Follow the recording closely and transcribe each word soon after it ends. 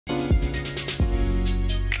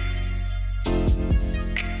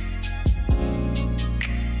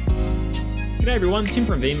G'day everyone, Tim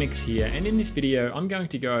from vMix here, and in this video I'm going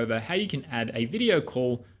to go over how you can add a video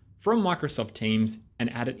call from Microsoft Teams and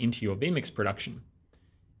add it into your vMix production.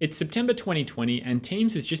 It's September 2020 and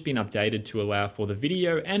Teams has just been updated to allow for the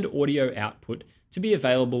video and audio output to be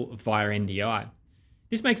available via NDI.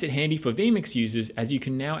 This makes it handy for vMix users as you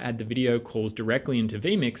can now add the video calls directly into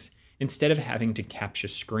vMix instead of having to capture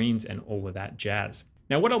screens and all of that jazz.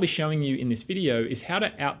 Now what I'll be showing you in this video is how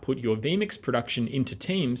to output your vMix production into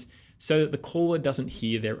Teams so that the caller doesn't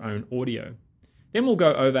hear their own audio. Then we'll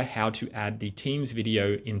go over how to add the Teams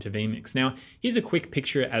video into vMix. Now, here's a quick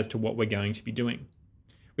picture as to what we're going to be doing.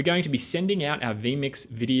 We're going to be sending out our vMix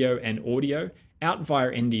video and audio out via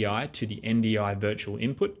NDI to the NDI virtual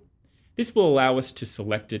input. This will allow us to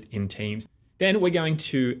select it in Teams. Then we're going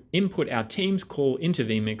to input our Teams call into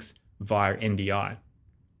vMix via NDI.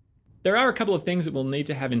 There are a couple of things that we'll need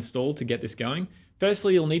to have installed to get this going.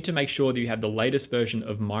 Firstly, you'll need to make sure that you have the latest version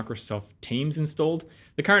of Microsoft Teams installed.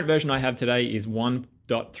 The current version I have today is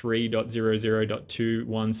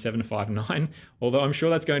 1.3.00.21759, although I'm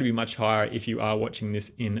sure that's going to be much higher if you are watching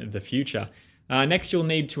this in the future. Next, you'll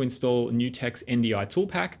need to install Nutek's NDI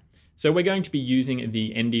toolpack. So we're going to be using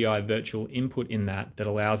the NDI virtual input in that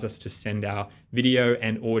allows us to send our video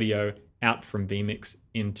and audio out from vMix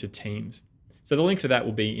into Teams. So the link for that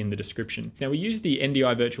will be in the description. Now we use the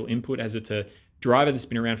NDI virtual input as it's a driver that's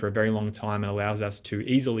been around for a very long time and allows us to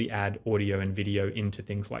easily add audio and video into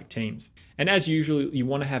things like Teams. And as usual, you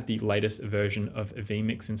want to have the latest version of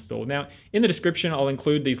vMix installed. Now, in the description, I'll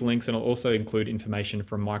include these links and I'll also include information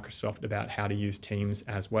from Microsoft about how to use Teams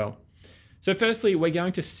as well. So firstly, we're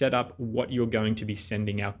going to set up what you're going to be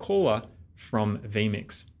sending our caller from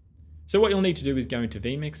vMix. So what you'll need to do is go into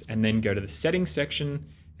vMix and then go to the settings section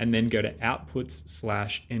and then go to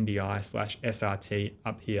outputs/NDI/SRT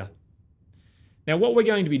up here. Now what we're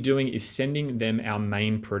going to be doing is sending them our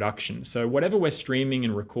main production. So whatever we're streaming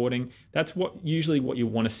and recording, that's usually what you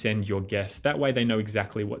want to send your guests. That way they know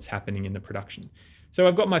exactly what's happening in the production. So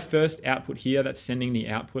I've got my first output here, that's sending the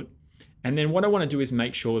output. And then what I want to do is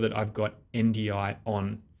make sure that I've got NDI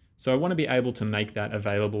on. So I want to be able to make that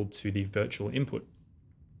available to the virtual input.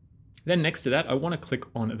 Then next to that, I want to click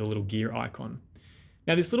on the little gear icon.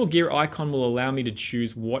 Now this little gear icon will allow me to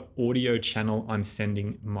choose what audio channel I'm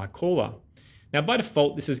sending my caller. Now by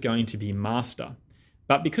default, this is going to be master,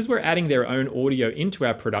 but because we're adding their own audio into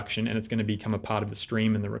our production and it's going to become a part of the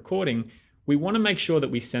stream and the recording, we want to make sure that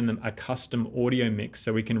we send them a custom audio mix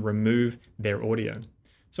so we can remove their audio.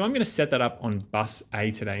 So I'm going to set that up on bus A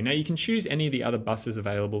today. Now you can choose any of the other buses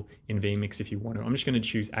available in vMix if you want to. I'm just going to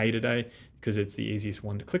choose A today because it's the easiest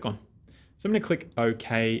one to click on. So I'm going to click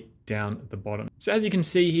OK down at the bottom. So as you can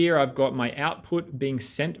see here, I've got my output being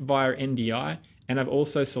sent via NDI, and I've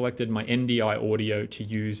also selected my NDI audio to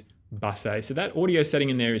use bus A. So that audio setting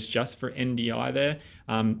in there is just for NDI there.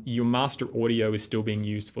 Your master audio is still being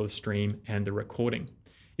used for the stream and the recording.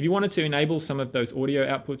 If you wanted to enable some of those audio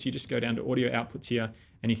outputs, you just go down to audio outputs here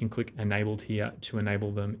and you can click enabled here to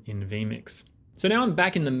enable them in vMix. So now I'm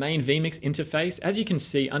back in the main vMix interface. As you can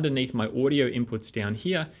see underneath my audio inputs down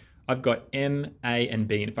here, I've got M, A, and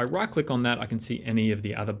B. And if I right click on that, I can see any of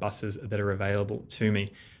the other buses that are available to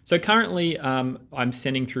me. So currently I'm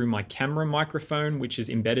sending through my camera microphone, which is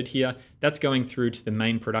embedded here. That's going through to the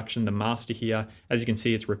main production, the master here. As you can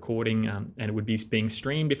see, it's recording and it would be being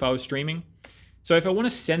streamed if I was streaming. So if I want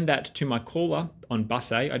to send that to my caller on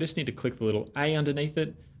bus A, I just need to click the little A underneath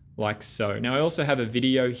it, like so. Now I also have a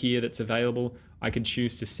video here that's available. I could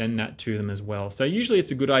choose to send that to them as well. So usually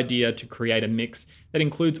it's a good idea to create a mix that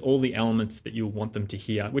includes all the elements that you'll want them to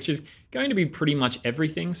hear, which is going to be pretty much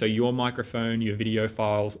everything. So your microphone, your video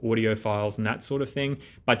files, audio files, and that sort of thing,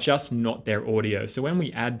 but just not their audio. So when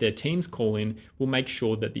we add their Teams call in, we'll make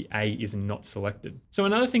sure that the A is not selected. So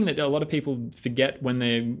another thing that a lot of people forget when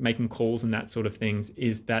they're making calls and that sort of things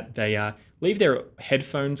is that they leave their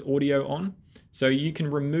headphones audio on. So you can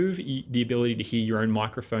remove the ability to hear your own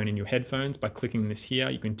microphone in your headphones by clicking this here.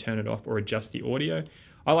 You can turn it off or adjust the audio.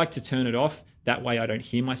 I like to turn it off. That way I don't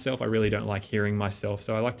hear myself. I really don't like hearing myself.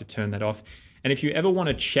 So I like to turn that off. And if you ever want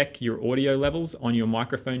to check your audio levels on your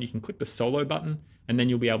microphone, you can click the solo button and then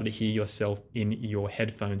you'll be able to hear yourself in your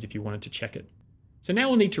headphones if you wanted to check it. So now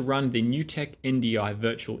we'll need to run the Nutek NDI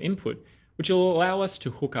virtual input, which will allow us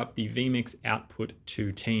to hook up the vMix output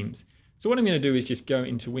to Teams. So what I'm going to do is just go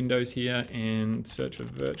into Windows here and search for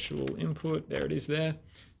virtual input. There it is there.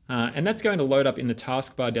 And that's going to load up in the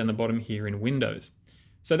taskbar down the bottom here in Windows.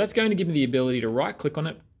 So that's going to give me the ability to right click on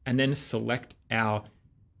it and then select our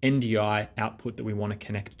NDI output that we want to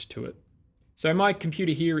connect to it. So my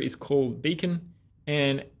computer here is called Beacon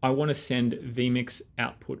and I want to send vMix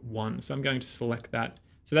output 1. So I'm going to select that.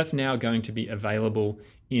 So that's now going to be available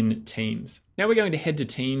in Teams. Now we're going to head to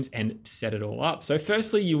Teams and set it all up. So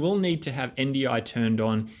firstly, you will need to have NDI turned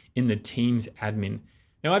on in the Teams admin.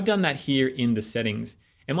 Now I've done that here in the settings.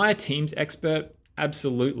 Am I a Teams expert?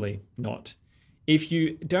 Absolutely not. If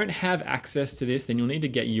you don't have access to this, then you'll need to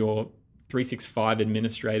get your 365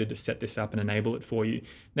 administrator to set this up and enable it for you.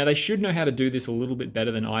 Now they should know how to do this a little bit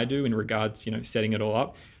better than I do in regards, setting it all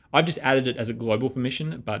up. I've just added it as a global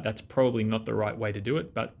permission, but that's probably not the right way to do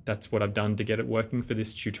it, but that's what I've done to get it working for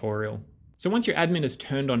this tutorial. So once your admin has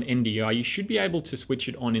turned on NDI, you should be able to switch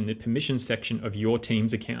it on in the permissions section of your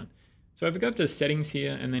Teams account. So if I go up to the settings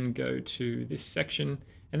here and then go to this section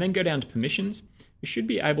and then go down to permissions, you should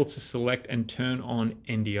be able to select and turn on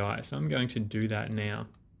NDI. So I'm going to do that now.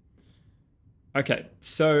 Okay,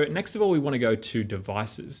 so next of all, we want to go to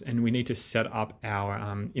devices and we need to set up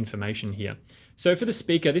our information here. So for the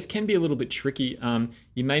speaker, this can be a little bit tricky.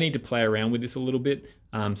 You may need to play around with this a little bit.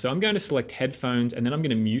 So I'm going to select headphones and then I'm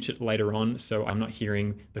going to mute it later on so I'm not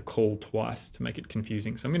hearing the call twice to make it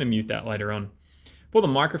confusing. So I'm going to mute that later on. For the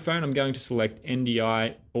microphone, I'm going to select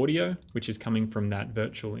NDI audio, which is coming from that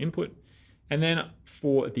virtual input. And then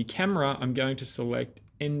for the camera, I'm going to select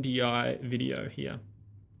NDI video here.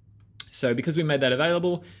 So because we made that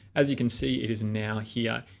available, as you can see, it is now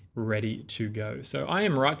here ready to go. So I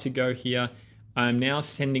am right to go here. I'm now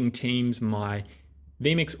sending Teams my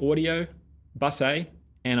vMix audio, bus A,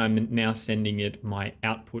 and I'm now sending it my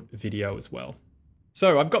output video as well.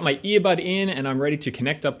 So I've got my earbud in and I'm ready to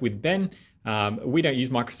connect up with Ben. We don't use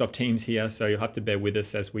Microsoft Teams here, so you'll have to bear with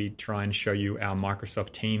us as we try and show you our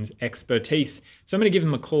Microsoft Teams expertise. So I'm going to give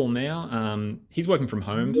him a call now. He's working from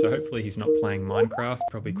home, so hopefully he's not playing Minecraft.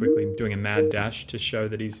 Probably quickly doing a mad dash to show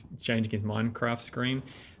that he's changing his Minecraft screen.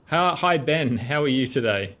 Hi Ben, how are you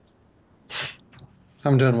today?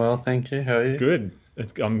 I'm doing well, thank you. How are you? Good.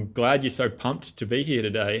 I'm glad you're so pumped to be here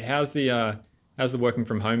today. How's the working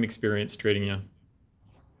from home experience treating you?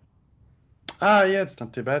 Yeah, it's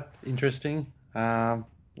not too bad. Interesting.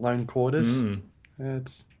 Lone quarters.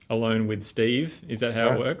 It's Alone with Steve. Is that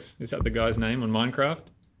how it works? Is that the guy's name on Minecraft?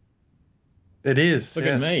 It is. Look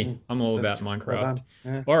at me. I'm all about Minecraft.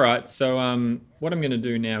 Yeah. All right. So what I'm going to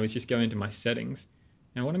do now is just go into my settings.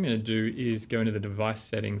 Now what I'm going to do is go into the device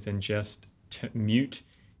settings and just mute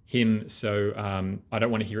him. So I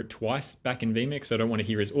don't want to hear it twice back in vMix. So I don't want to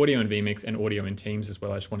hear his audio in vMix and audio in Teams as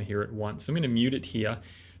well. I just want to hear it once. So I'm going to mute it here.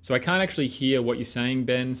 So I can't actually hear what you're saying,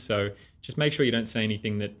 Ben. So just make sure you don't say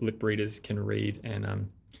anything that lip readers can read and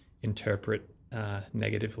interpret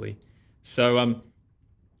negatively. So,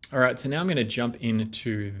 all right, so now I'm going to jump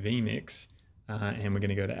into vMix and we're going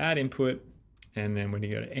to go to add input and then we're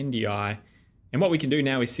going to go to NDI. And what we can do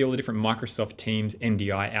now is see all the different Microsoft Teams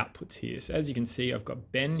NDI outputs here. So as you can see, I've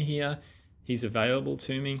got Ben here. He's available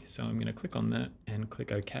to me. So I'm going to click on that and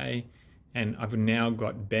click OK. And I've now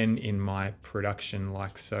got Ben in my production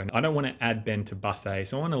like so. I don't want to add Ben to bus A,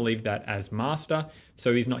 so I want to leave that as master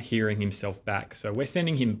so he's not hearing himself back. So we're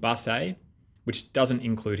sending him bus A, which doesn't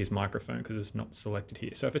include his microphone because it's not selected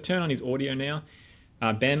here. So if I turn on his audio now,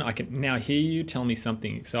 Ben, I can now hear you. Tell me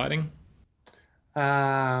something exciting.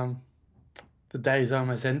 The day's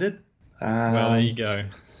almost ended. Well, there you go.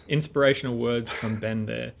 Inspirational words from Ben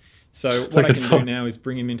there. So what I can do now is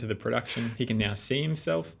bring him into the production. He can now see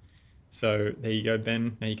himself. So there you go,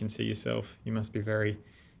 Ben. Now you can see yourself. You must be very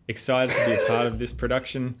excited to be a part of this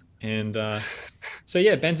production. And so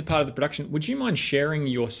yeah, Ben's a part of the production. Would you mind sharing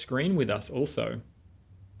your screen with us also?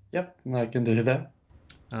 Yep, I can do that.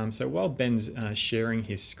 So while Ben's sharing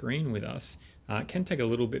his screen with us, it can take a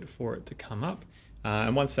little bit for it to come up.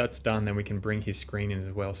 And once that's done, then we can bring his screen in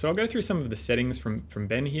as well. So I'll go through some of the settings from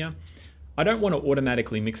Ben here. I don't want to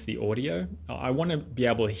automatically mix the audio. I want to be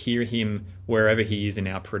able to hear him wherever he is in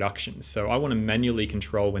our production. So I want to manually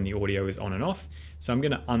control when the audio is on and off. So I'm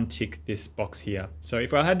going to untick this box here. So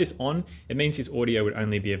if I had this on, it means his audio would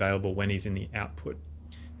only be available when he's in the output.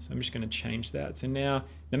 So I'm just going to change that. So now,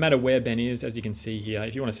 no matter where Ben is, as you can see here,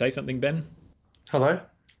 if you want to say something, Ben. Hello.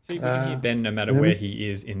 See, we can hear Ben no matter where he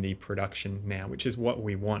is in the production now, which is what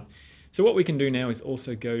we want. So what we can do now is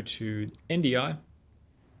also go to NDI.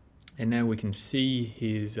 And now we can see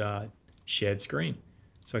his shared screen.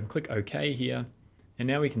 So I can click OK here. And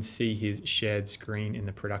now we can see his shared screen in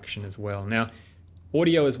the production as well. Now,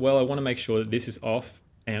 audio as well, I want to make sure that this is off.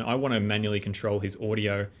 And I want to manually control his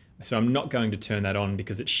audio. So I'm not going to turn that on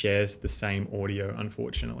because it shares the same audio,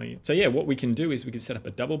 unfortunately. So yeah, what we can do is we can set up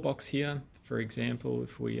a double box here. For example,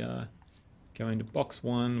 if we go into box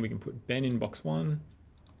 1, we can put Ben in box 1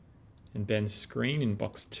 and Ben's screen in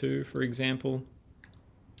box 2, for example.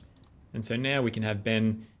 And so now we can have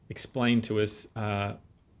Ben explain to us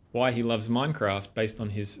why he loves Minecraft based on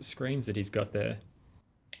his screens that he's got there.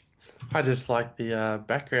 I just like the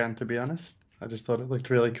background, to be honest. I just thought it looked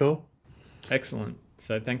really cool. Excellent.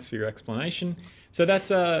 So thanks for your explanation. So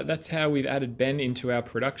that's how we've added Ben into our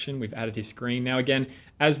production. We've added his screen. Now again,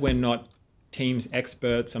 as we're not Teams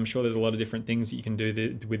experts, I'm sure there's a lot of different things that you can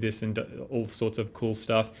do with this and all sorts of cool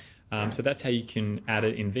stuff. So that's how you can add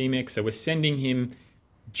it in vMix. So we're sending him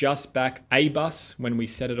just back a bus when we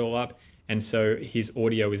set it all up. And so his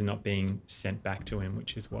audio is not being sent back to him,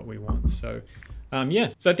 which is what we want. So yeah,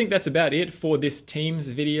 so I think that's about it for this Teams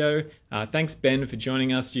video. Thanks, Ben, for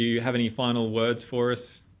joining us. Do you have any final words for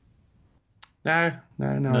us? No,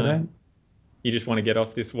 I don't. You just want to get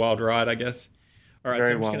off this wild ride, I guess. All right,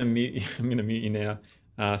 Very so I'm just going to mute you. I'm going to mute you now.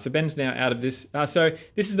 So Ben's now out of this. So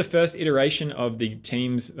this is the first iteration of the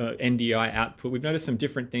Teams NDI output. We've noticed some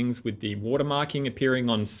different things with the watermarking appearing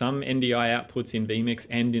on some NDI outputs in vMix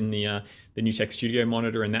and in the new Tech Studio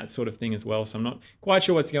monitor and that sort of thing as well. So I'm not quite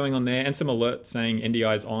sure what's going on there. And some alerts saying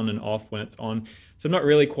NDI is on and off when it's on. So I'm not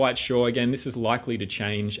really quite sure. Again, this is likely to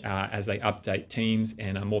change as they update Teams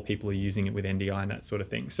and more people are using it with NDI and that sort of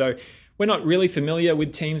thing. So we're not really familiar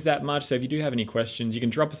with Teams that much, so if you do have any questions, you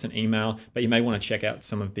can drop us an email, but you may want to check out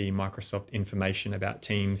some of the Microsoft information about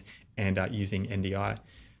Teams and using NDI.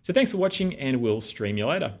 So thanks for watching, and we'll stream you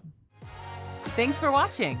later. Thanks for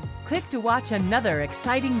watching. Click to watch another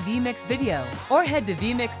exciting vMix video, or head to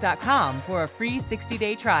vmix.com for a free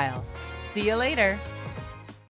 60-day trial. See you later.